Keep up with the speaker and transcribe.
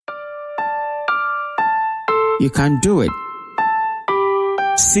You can do it.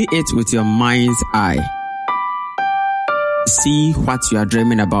 See it with your mind's eye. See what you are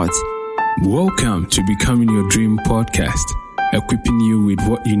dreaming about. Welcome to Becoming Your Dream podcast, equipping you with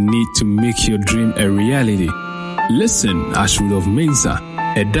what you need to make your dream a reality. Listen as Rudolph Mensah,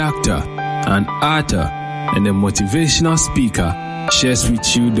 a doctor, an author, and a motivational speaker, shares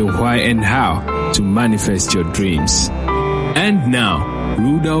with you the why and how to manifest your dreams. And now,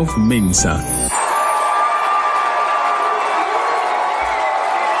 Rudolph Mensah.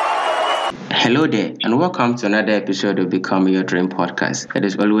 Hello there, and welcome to another episode of Become Your Dream podcast. It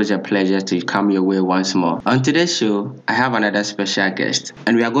is always a pleasure to come your way once more. On today's show, I have another special guest,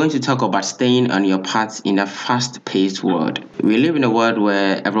 and we are going to talk about staying on your path in a fast-paced world. We live in a world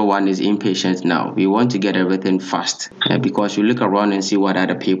where everyone is impatient now. We want to get everything fast because we look around and see what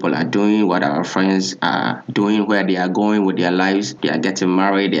other people are doing, what our friends are doing, where they are going with their lives. They are getting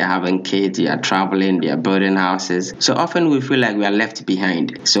married, they are having kids, they are traveling, they are building houses. So often we feel like we are left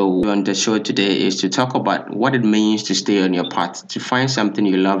behind. So on the show today is to talk about what it means to stay on your path, to find something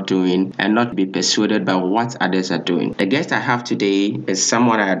you love doing and not be persuaded by what others are doing. The guest I have today is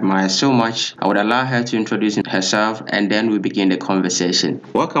someone I admire so much. I would allow her to introduce herself and then we begin the conversation.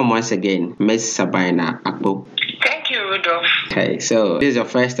 Welcome once again, Ms. Sabina Akpo. Thank you, Rudolph. Okay, so this is your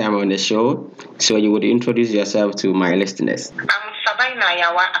first time on the show, so you would introduce yourself to my listeners. I'm Sabina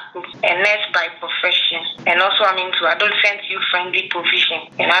Yawa Akpo, a nurse by profession, and also I'm into adolescent youth-friendly provision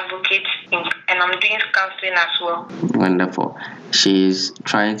and advocate, and I'm doing counseling as well. Wonderful. She's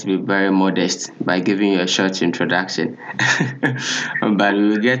trying to be very modest by giving you a short introduction, but we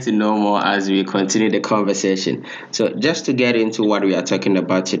will get to know more as we continue the conversation. So just to get into what we are talking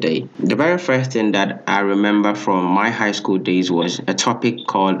about today, the very first thing that I remember from my high school days was a topic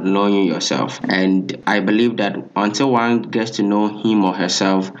called knowing yourself. And I believe that until one gets to know him or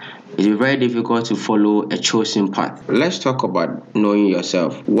herself, it's very difficult to follow a chosen path. Let's talk about knowing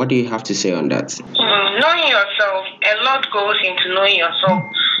yourself. What do you have to say on that? Knowing yourself, a lot goes into knowing yourself.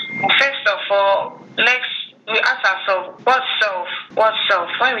 First of all, we ask ourselves, what's self? What's self?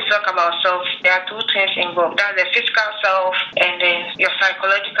 When we talk about self, there are two things involved. That's the physical self and then your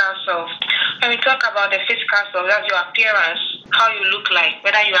psychological self. When we talk about the physical self, that's your appearance, how you look like,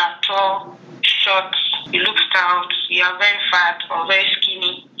 whether you are tall, short, you look stout, you are very fat or very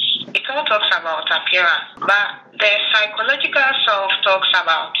skinny. It all talks about appearance. But the psychological self talks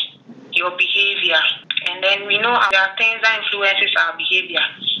about your behavior. And then we know there are things that influences our behavior.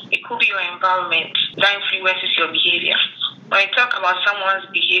 It could be your environment that influences your behavior. When you talk about someone's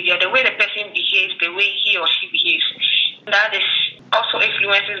behavior, the way the person behaves, the way he or she behaves, that is also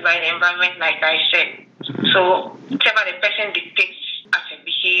influences by the environment, like I said. So whatever the person dictates as a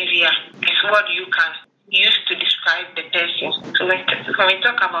behavior is what you can use to describe the person. So when we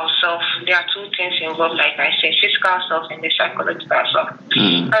talk about self, there are two things involved, like I said, physical self and the psychological self.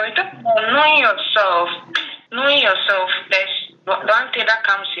 When we talk about knowing yourself, there's one thing that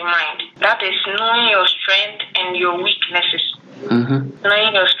comes in mind. That is knowing your strength and your weaknesses.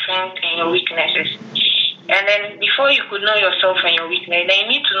 Knowing your strength and your weaknesses. And then before you could know yourself and your weakness, then you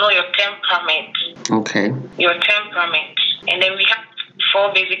need to know your temperament. Okay. Your temperament. And then we have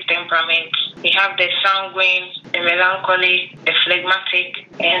four basic temperaments. We have the sanguine, the melancholic, the phlegmatic,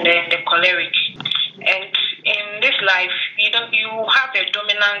 and then the choleric. And in this life, you have a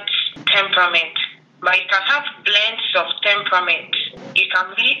dominant temperament, but you can have blends of temperament. You can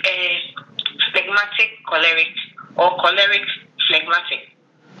be a phlegmatic choleric or choleric phlegmatic.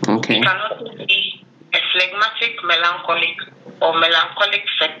 Okay. You can also be a phlegmatic melancholic or melancholic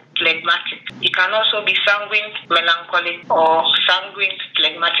phlegmatic. You can also be sanguine melancholic or sanguine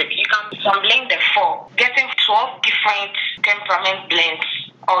phlegmatic. You can blend the four, getting 12 different temperament blends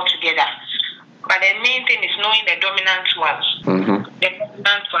altogether. But the main thing is knowing the dominant ones. The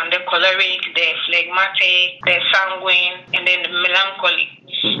dominant one, the choleric, the phlegmatic, the sanguine, and then the melancholic.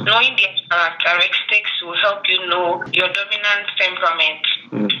 Knowing their characteristics will help you know your dominant temperament.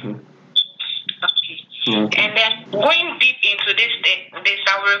 Okay. And then going deep into this,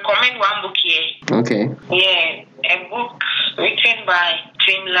 I will recommend one book here. Okay. Yeah, a book written by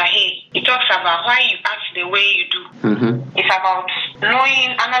Tim LaHaye. It talks about why you act the way you do. It's about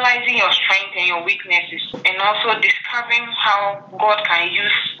analyzing your strengths and your weaknesses, and also discovering how God can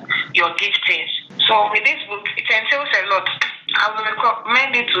use your giftings. So with this book, it entails a lot. I will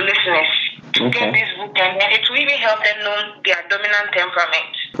recommend it to listeners to get this book, and it will even help them know their dominant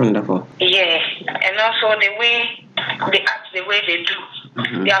temperament. Wonderful. Yeah, and also the way they act, the way they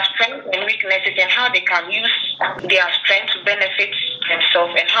do, their strengths and weaknesses, and how they can use their strength to benefit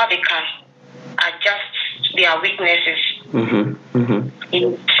themselves, and how they can adjust their weaknesses.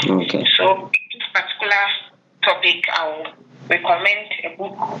 Okay. So this particular topic, I will recommend a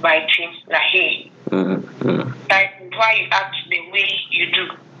book by Tim LaHaye. Like why you act the way you do.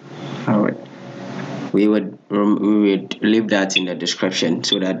 All right. We would leave that in the description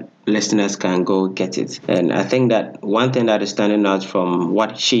so that listeners can go get it. And I think that one thing that is standing out from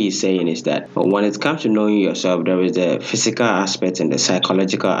what she is saying is that when it comes to knowing yourself, there is the physical aspect and the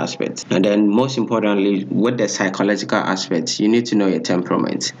psychological aspect. And then most importantly, with the psychological aspect, you need to know your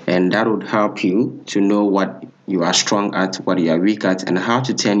temperament. And that would help you to know what you are strong at, what you are weak at, and how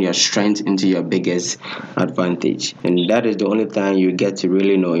to turn your strength into your biggest advantage. And that is the only time you get to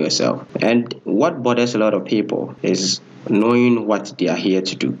really know yourself. And what bothers a lot of people is knowing what they are here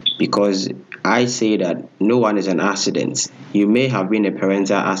to do. Because I say that no one is an accident. You may have been a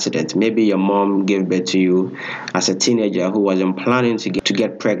parental accident. Maybe your mom gave birth to you as a teenager who wasn't planning to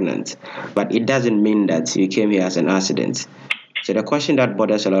get pregnant. But it doesn't mean that you came here as an accident. So the question that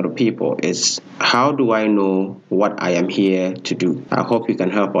bothers a lot of people is, how do I know what I am here to do? I hope you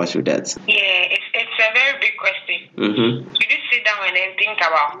can help us with that. Yeah, it's a very big question. Mm-hmm. You just sit down and then think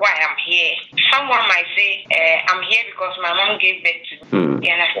about why I'm here. Someone might say, I'm here because my mom gave birth to me.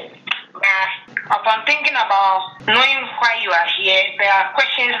 But upon thinking about knowing why you are here, there are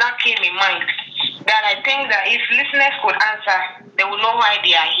questions that came in mind that I think that if listeners could answer, they will know why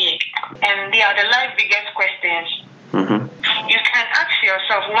they are here. And they are the life biggest questions. Mm-hmm. You can ask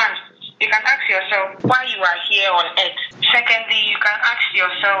yourself, one, you can ask yourself why you are here on earth. Secondly, you can ask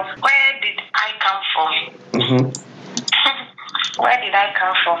yourself, where did I come from? Mm-hmm. Where did I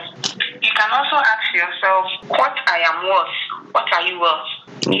come from? You can also ask yourself, what I am worth. What are you worth?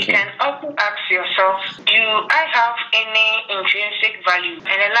 Okay. You can also ask yourself, do I have any intrinsic value?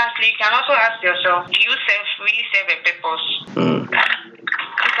 And then lastly, you can also ask yourself, do you really serve a purpose?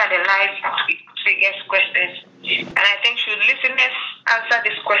 These are the life biggest questions. And I think should listeners answer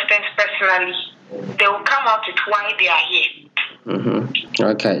these questions personally, they will come out with why they are here. Mm-hmm.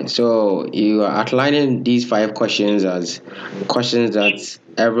 Okay, so you are outlining these 5 questions as questions that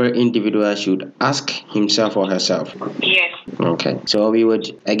every individual should ask himself or herself. Yes. Okay, so we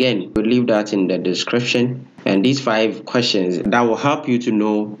would leave that in the description. And these 5 questions that will help you to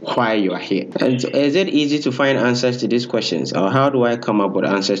know why you are here. And is it easy to find answers to these questions? Or how do I come up with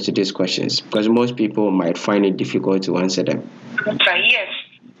answers to these questions? Because most people might find it difficult to answer them. Yes,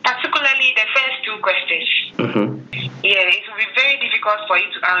 particularly the first 2 questions. Mm-hmm. Yeah, it will be very difficult for you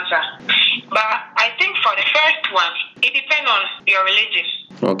to answer. But I think for the first one, it depends on your religion.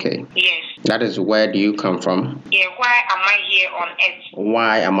 Okay. Yes. That is, where do you come from? Yeah, why am I here on earth?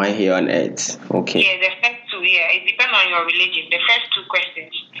 Why am I here on earth? Okay. Yeah, the first 2, it depends on your religion. The first 2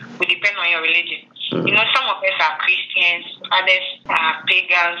 questions will depend on your religion. Mm-hmm. You know, some of us are Christians, others are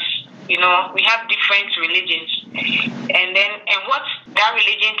pagans. You know, we have different religions. And what that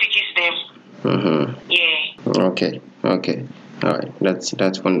religion teaches them. Mm-hmm. Yeah. Okay. All right.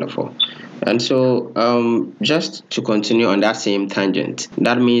 That's wonderful. And so, just to continue on that same tangent,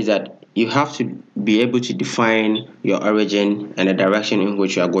 that means that you have to be able to define your origin and the direction in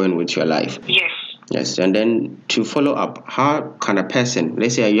which you are going with your life. Yes. Yes, and then to follow up, how can a person,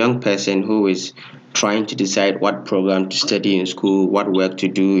 let's say a young person who is trying to decide what program to study in school, what work to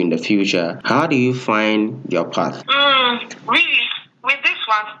do in the future, how do you find your path? Really, with this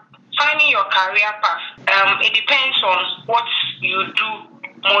one, finding your career path, it depends on what you do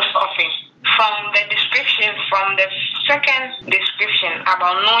most often. From the description, from the second description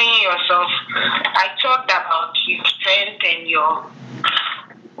about knowing yourself, I talked about your strength and your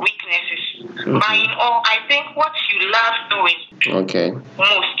weaknesses. Mm-hmm. But in all, I think what you love doing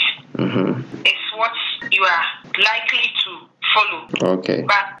most is what you are likely to follow. Okay.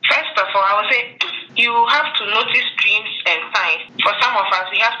 But first of all, I would say you have to notice dreams and signs. For some of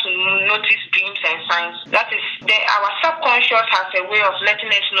us, we have to notice dreams and signs. That is, our subconscious has a way of letting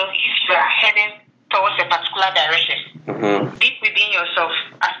us know if you are heading towards a particular direction. Mm-hmm. Deep within yourself,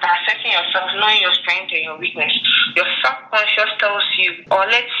 after assessing yourself, knowing your strength and your weakness, your subconscious tells you or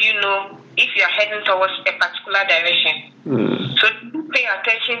lets you know if you are heading towards a particular direction. So pay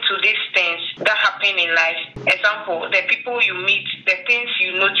attention to these things that happen in life. Example, the people you meet, the things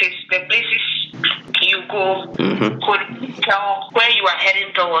you notice, the places you go could tell where you are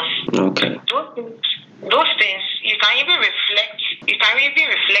heading towards. Okay. Those things, you can even reflect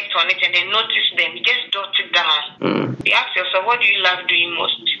on it and then notice them. Just jot it down. You ask yourself, what do you love doing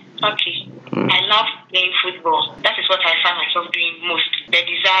most? Okay. I love playing football. That is what I find myself doing most. The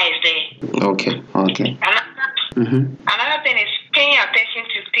desire is there. Okay. Another thing is paying attention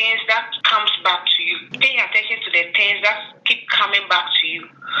to things that comes back to you. Paying attention to the things that keep coming back to you.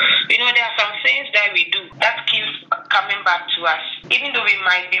 You know, there are some things that we do that keeps coming back to us. Even though we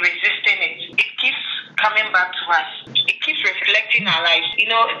might be resisting it, it keeps coming back to us. It keeps reflecting our lives.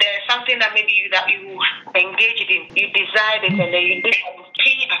 There's something that maybe you engaged in, you desired it, and then you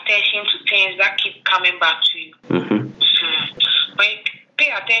pay attention to things that keep coming back to you. When you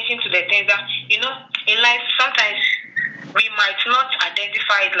pay attention to the things that, in life, sometimes we might not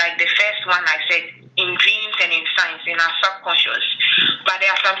identify it like the first one I said, in dreams and in signs, in our subconscious. But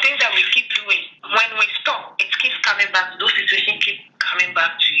there are some things that we keep doing. When we stop, it keeps coming back. Those situations keep coming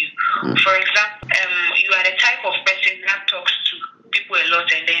back to you. For example, you are the type of person that talks to people a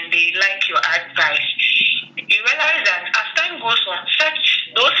lot, and then they like your advice. You realize that as time goes on,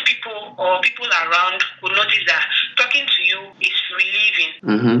 those people or people around will notice that talking to you is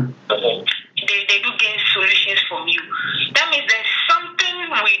relieving. They do gain solutions from you. That means there's something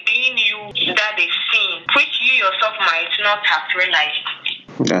within you that they've seen, which you yourself might not have realized.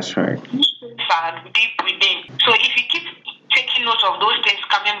 That's right. Deep within. So if you keep taking note of those things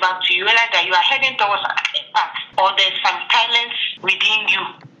coming back to you, realize that you are heading towards a path, or there's some talent within you,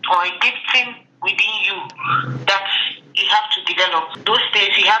 or a gifting within you that you have to develop. Those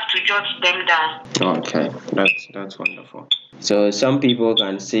things you have to jot them down. Okay, that's wonderful. So some people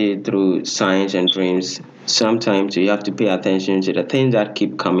can see it through signs and dreams. Sometimes you have to pay attention to the things that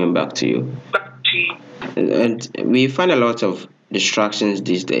keep coming back to you. And we find a lot of distractions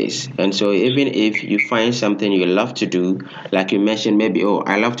these days, and so even if you find something you love to do, like you mentioned, maybe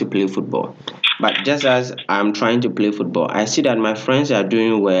I love to play football, but just as I'm trying to play football, I see that my friends are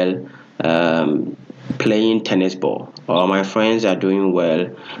doing well playing tennis ball, or my friends are doing well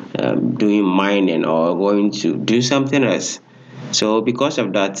doing mining, or going to do something else. So because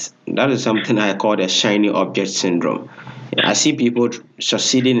of that is something I call the shiny object syndrome. I see people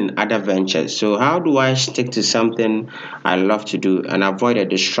succeeding in other ventures. So how do I stick to something I love to do and avoid the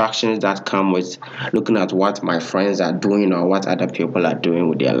distractions that come with looking at what my friends are doing or what other people are doing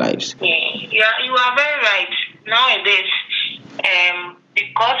with their lives? Yeah, you are very right. Nowadays,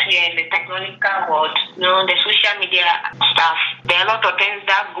 because we are in the technological world, the social media stuff, there are a lot of things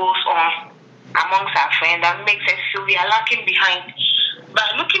that goes on amongst our friends that makes us feel we are lacking behind.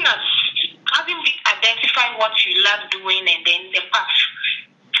 But looking at having identified what you love doing and then the path,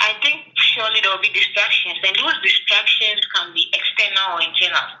 I think surely there will be distractions, and those distractions can be external or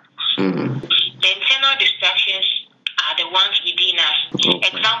internal. The internal distractions are the ones within us.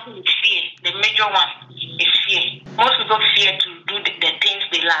 Example is fear. The major one is fear. Most people fear to do the things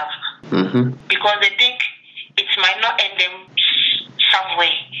they love because they think it might not end them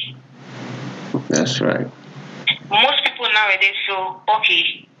somewhere. That's right. Most people nowadays feel,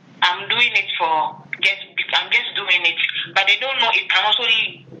 okay, I'm doing it I'm just doing it, but they don't know it can also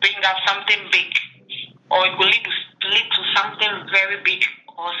bring up something big, or it will lead to something very big,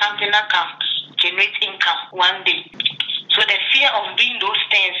 or something that can generate income one day. So the fear of doing those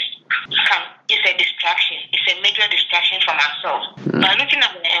things is a distraction. It's a major distraction from ourselves. By looking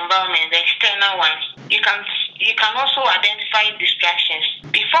at the environment, the external ones, you can also identify distractions.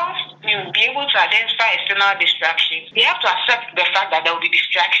 Before you will be able to identify external distractions, you have to accept the fact that there will be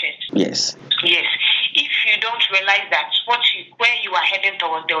distractions. Yes. If you don't realize that where you are heading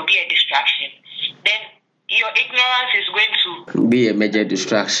towards, there will be a distraction, then your ignorance is going to be a major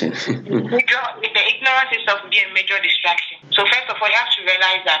distraction. The ignorance itself will be a major distraction. So first of all, you have to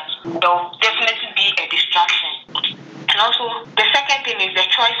realize that there will definitely be a distraction. And also, the second thing is the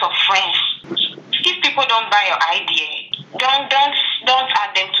choice of friends. If people don't buy your idea, don't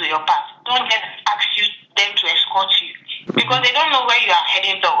add them to your path. Don't just ask them to escort you, because they don't know where you are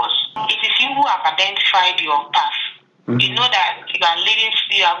heading towards. It is you who have identified your path. You know that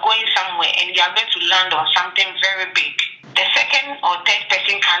you are going somewhere, and you are going to land on something very big. The second or third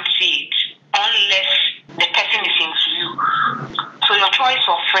person can't see it unless the person is into you. So your choice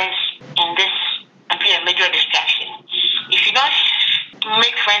of friends in this will be a major distraction. If you don't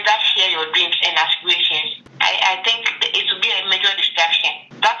make friends that share your dreams and aspirations, I think it will be a major distraction.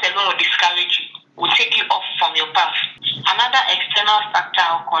 That alone will discourage you, will take you off from your path. Another external factor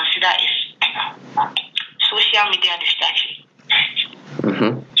I'll consider is social media distraction.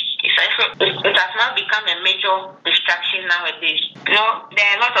 It has now become a major distraction nowadays. There are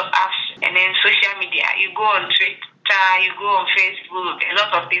a lot of apps, and then social media. You go on Twitter, you go on Facebook, a lot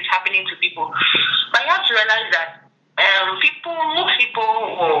of things happening to people. But you have to realize that most people will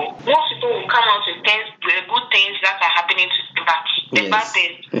come out with the good things that are happening to them, but the bad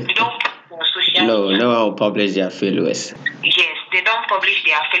things they don't put on social media. No one will publish their failures. Yes, they don't publish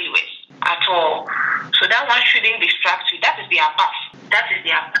their failures at all. So that one shouldn't distract you. That is their path.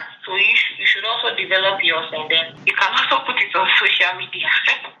 So you should also develop yours, and then you can also put it on social media.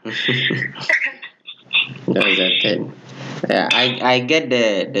 That is a thing. Yeah, I get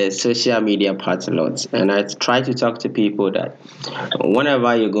the social media part a lot, and I try to talk to people that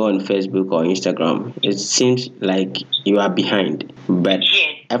whenever you go on Facebook or Instagram, it seems like you are behind. But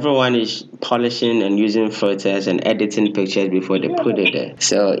Yes. everyone is polishing and using filters and editing pictures before they put it there.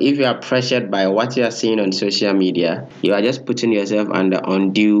 So if you are pressured by what you are seeing on social media, you are just putting yourself under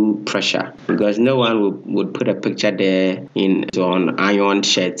undue pressure, because no one would put a picture there in on iron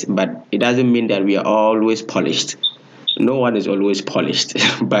shirt, but it doesn't mean that we are always polished. No one is always polished,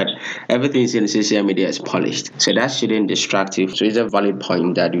 but everything in social media is polished. So that shouldn't distract you. So it's a valid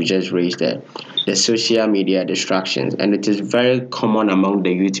point that you just raised there. The social media distractions, and it is very common among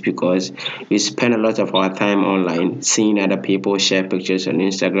the youth because we spend a lot of our time online seeing other people share pictures on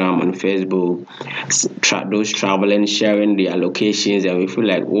Instagram, on Facebook, those traveling, sharing their locations, and we feel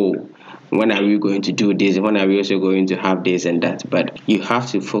like, oh, when are we going to do this? When are we also going to have this and that? But you have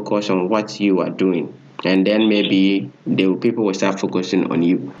to focus on what you are doing, and then maybe people will start focusing on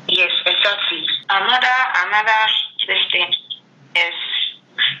you. Yes, exactly. Another thing is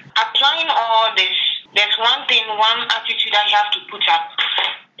applying all this. There's one attitude that you have to put up.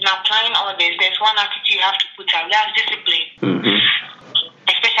 In applying all this, there's one attitude you have to put up. That's discipline. Mm-hmm.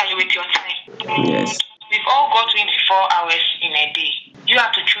 Especially with your time. Yes. We've all got 24 hours in a day. You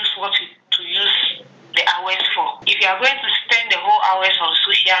have to choose what to use the hours for. If you are going to spend the whole hours on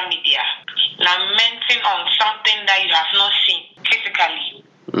social media, lamenting on something that you have not seen physically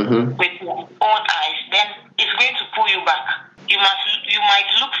with your own eyes, then it's going to pull you back. You might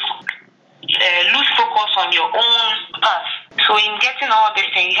lose focus on your own path. So in getting all this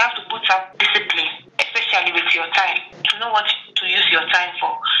thing, you have to put up discipline, especially with your time, to know what to use your time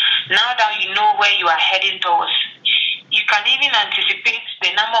for. Now that you know where you are heading towards, you can even anticipate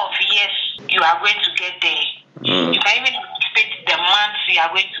the number of years you are going to get there. You can even anticipate the months you are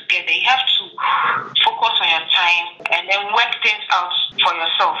going to get there. You have to focus on your time and then work things out for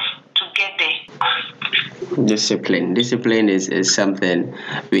yourself to get there. Discipline is something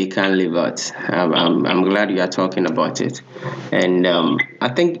we can't live out. I'm glad you are talking about it. And I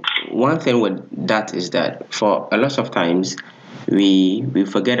think one thing with that is that for a lot of times we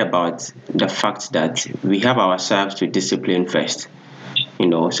forget about the fact that we have ourselves to discipline first.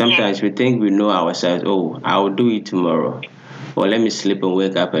 Sometimes we think we know ourselves. Oh, I'll do it tomorrow, or let me sleep and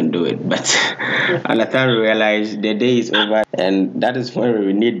wake up and do it. But at the time we realize the day is over, and that is when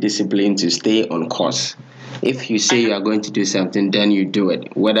we need discipline to stay on course. If you say you are going to do something, then you do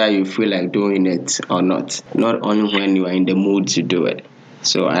it, whether you feel like doing it or not only when you are in the mood to do it.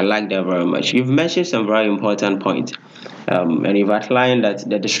 So I like that very much. You've mentioned some very important points, and you've outlined that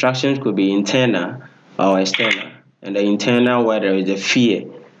the distractions could be internal or external. And the internal, where there is a fear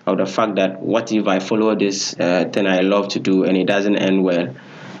of the fact that what if I follow this thing I love to do and it doesn't end well.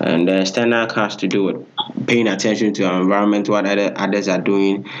 And the external has to do with paying attention to our environment, what others are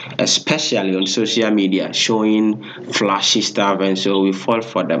doing, especially on social media, showing flashy stuff, and so we fall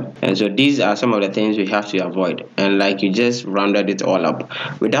for them. And so these are some of the things we have to avoid. And like you just rounded it all up,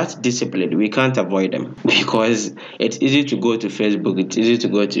 without discipline, we can't avoid them because it's easy to go to Facebook, it's easy to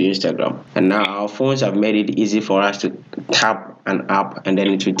go to Instagram, and now our phones have made it easy for us to tap an app and then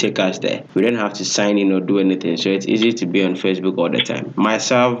it will take us there. We don't have to sign in or do anything, so it's easy to be on Facebook all the time.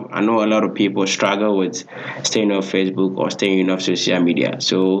 Myself, I know a lot of people struggle with staying off Facebook or staying off social media.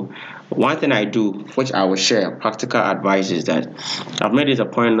 So one thing I do, which I will share, practical advice, is that I've made it a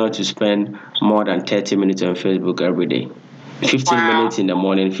point not to spend more than 30 minutes on Facebook every day. 15 minutes in the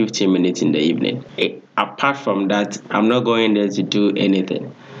morning, 15 minutes in the evening. Apart from that, I'm not going there to do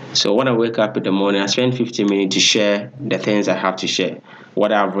anything. So when I wake up in the morning, I spend 15 minutes to share the things I have to share.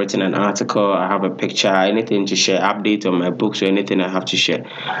 Whether I've written an article, I have a picture, anything to share, update on my books or anything I have to share.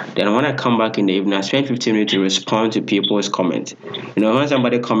 Then when I come back in the evening, I spend 15 minutes to respond to people's comments. When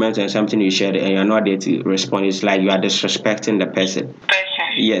somebody comments on something you shared and you're not there to respond, it's like you are disrespecting the person.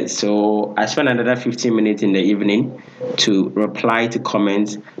 Yes, so I spend another 15 minutes in the evening to reply to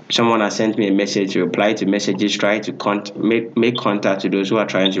comments. Someone has sent me a message, reply to messages, try to make contact to those who are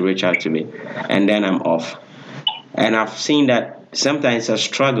trying to reach out to me, and then I'm off. And I've seen that sometimes I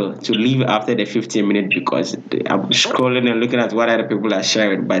struggle to leave after the 15 minutes because I'm scrolling and looking at what other people are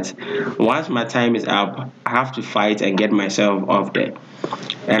sharing. But once my time is up, I have to fight and get myself off there.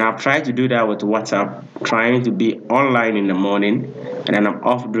 And I've tried to do that with WhatsApp, trying to be online in the morning, and then I'm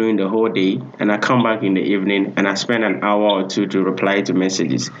off during the whole day, and I come back in the evening, and I spend an hour or two to reply to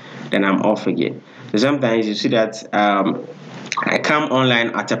messages, then I'm off again. So sometimes you see that I come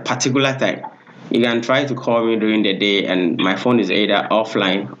online at a particular time. You can try to call me during the day, and my phone is either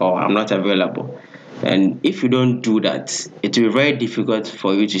offline or I'm not available. And if you don't do that, it will be very difficult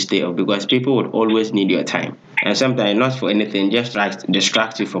for you to stay up because people would always need your time. And sometimes not for anything, just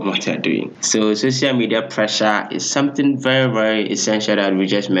distract you from what you're doing. So social media pressure is something very, very essential that we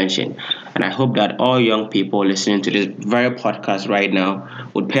just mentioned. And I hope that all young people listening to this very podcast right now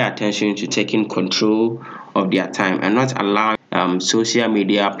would pay attention to taking control of their time and not allow social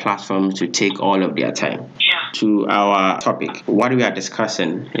media platforms to take all of their time. To our topic, what we are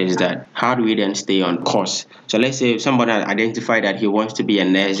discussing is that how do we then stay on course? So let's say somebody has identified that he wants to be a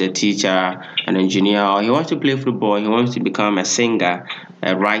nurse, a teacher, an engineer, or he wants to play football, he wants to become a singer,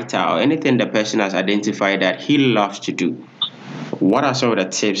 a writer, or anything the person has identified that he loves to do. What are some of the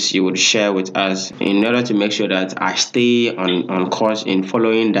tips you would share with us in order to make sure that I stay on course in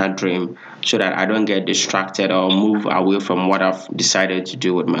following that dream so that I don't get distracted or move away from what I've decided to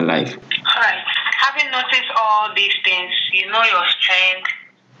do with my life? All right. Having noticed all these things, you know your strength,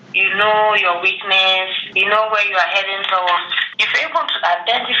 you know your weakness, you know where you are heading towards. If you're able to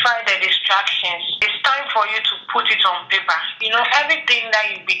identify the distractions, it's time for you to put it on paper. You know, everything that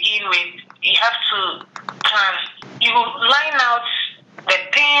you begin with, you have to plan. You line out the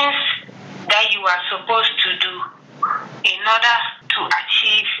things that you are supposed to do in order to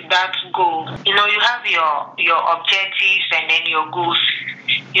achieve that goal. You know, you have your objectives and then your goals.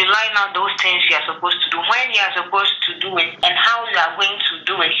 You line out those things you are supposed to do, when you are supposed to do it, and how you are going to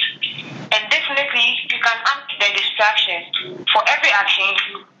do it. And definitely, you can add the distractions. For every action,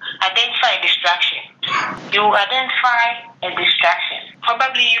 you identify a distraction. You identify a distraction.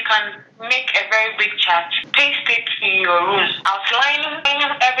 Probably you can make a very big chart, paste it in your room, outlining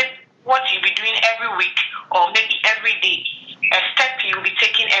what you'll be doing every week or maybe every day. A step you'll be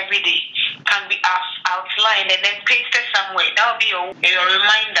taking every day can be outlined and then pasted somewhere. That will be your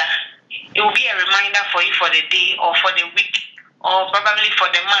reminder. It will be a reminder for you for the day or for the week or probably for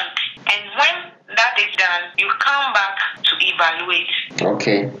the month. And when that is done, you come back to evaluate.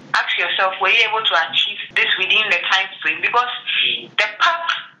 Okay. Ask yourself, were you able to achieve this within the time frame? Because the path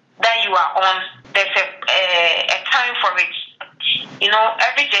that you are on, there's a time for it. You know,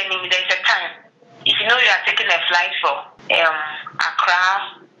 every journey, there's a time. If you know you are taking a flight from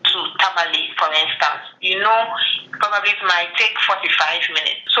Accra to Tamale, for instance, you know probably it might take 45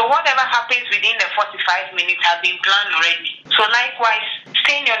 minutes. So whatever happens within the 45 minutes has been planned already. So likewise,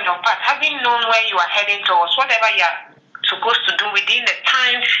 staying on your path, having known where you are heading towards, whatever you are supposed to do within the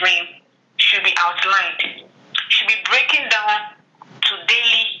time frame should be outlined, should be breaking down to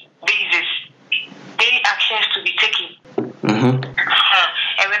daily basis, daily actions to be taken.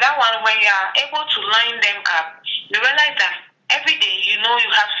 And with that one, when you are able to line them up, you realize that every day you know you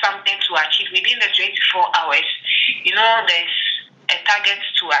have something to achieve within the 24 hours. You know there's a target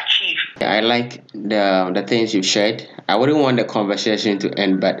to achieve. I like the things you've shared. I wouldn't want the conversation to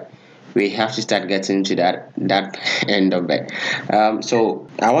end, but we have to start getting to that end of it. So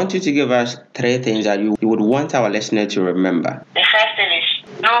I want you to give us 3 things that you would want our listener to remember. The first thing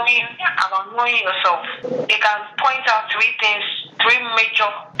is knowing yourself. They can point out 3 major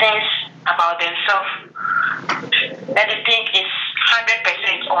things about themselves that they think is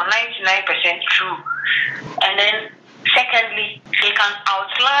 100% or 99% true. And then secondly, they can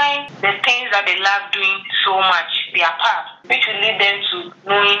outline the things that they love doing so much, their path, which will lead them to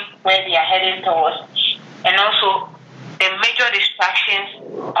knowing where they are heading towards, and also the major distractions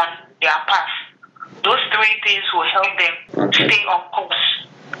on their path. Those 3 things will help them stay on course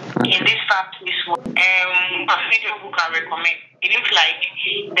in this fast-paced world. A video book I recommend. It looks like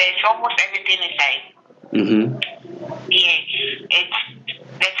there's almost everything inside. Yeah,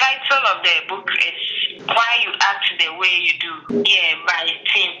 the title of the book is Why You Act the Way You Do. Yeah, by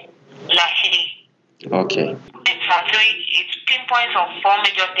Tim LaHaye. Okay. It pinpoints on 4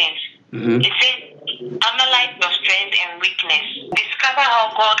 major things. It says, analyze your strength and weakness. Discover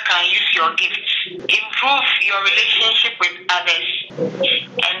how God can use your gifts. Improve your relationship with others.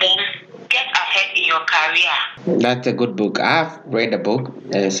 And then get ahead in your career. That's a good book. I've read the book,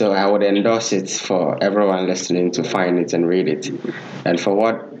 and so I would endorse it for everyone listening to find it and read it. And for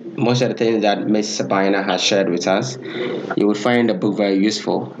what most of the things that Ms. Sabina has shared with us, you will find the book very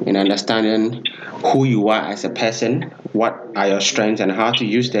useful in understanding who you are as a person, what are your strengths and how to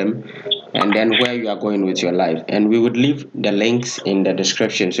use them, and then where you are going with your life. And we would leave the links in the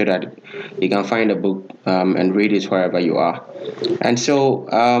description so that you can find the book and read it wherever you are. And so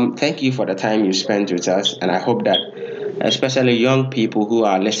thank you for the time you spent with us, and I hope that especially young people who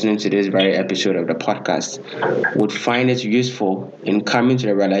are listening to this very episode of the podcast would find it useful in coming to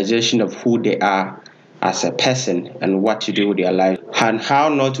the realization of who they are as a person and what to do with their life, and how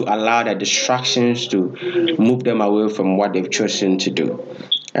not to allow the distractions to move them away from what they've chosen to do.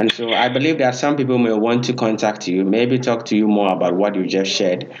 And so I believe that some people may want to contact you, maybe talk to you more about what you just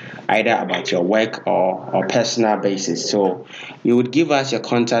shared, either about your work or personal basis. So you would give us your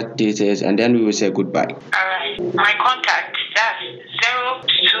contact details and then we will say goodbye. All right. My contact, that's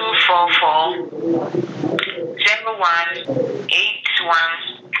 0244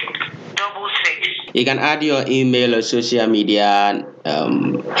 018166. You can add your email or social media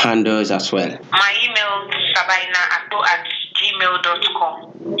handles as well. My email is sabainaakpo@gmail.com.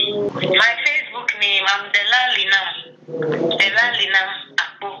 My Facebook name, I'm Dela Lina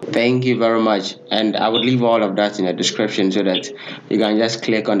Akpo. Thank you very much. And I would leave all of that in the description so that you can just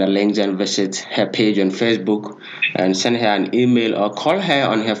click on the links and visit her page on Facebook and send her an email or call her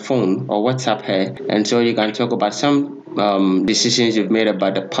on her phone or WhatsApp her. And so you can talk about some decisions you've made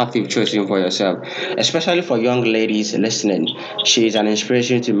about the path you've chosen for yourself, especially for young ladies listening. She is an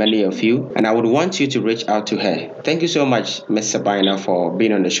inspiration to many of you, and I would want you to reach out to her. Thank you so much, Ms. Sabaina, for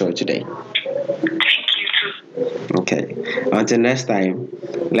being on the show today. Thank you too. Okay. Until next time,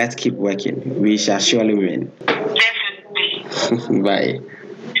 let's keep working. We shall surely win. Definitely. Bye.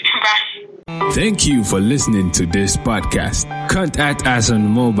 Bye. Thank you for listening to this podcast. Contact us on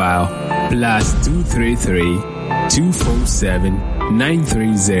mobile +233 247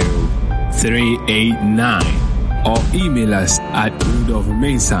 930 389 or email us at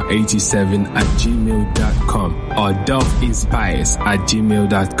rudolphmensah87@gmail.com or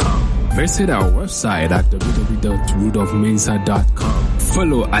dolphinspires@gmail.com. Visit our website at www.rudolphmensah.com.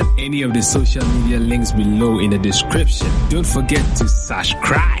 Follow at any of the social media links below in the description. Don't forget to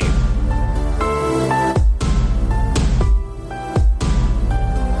subscribe.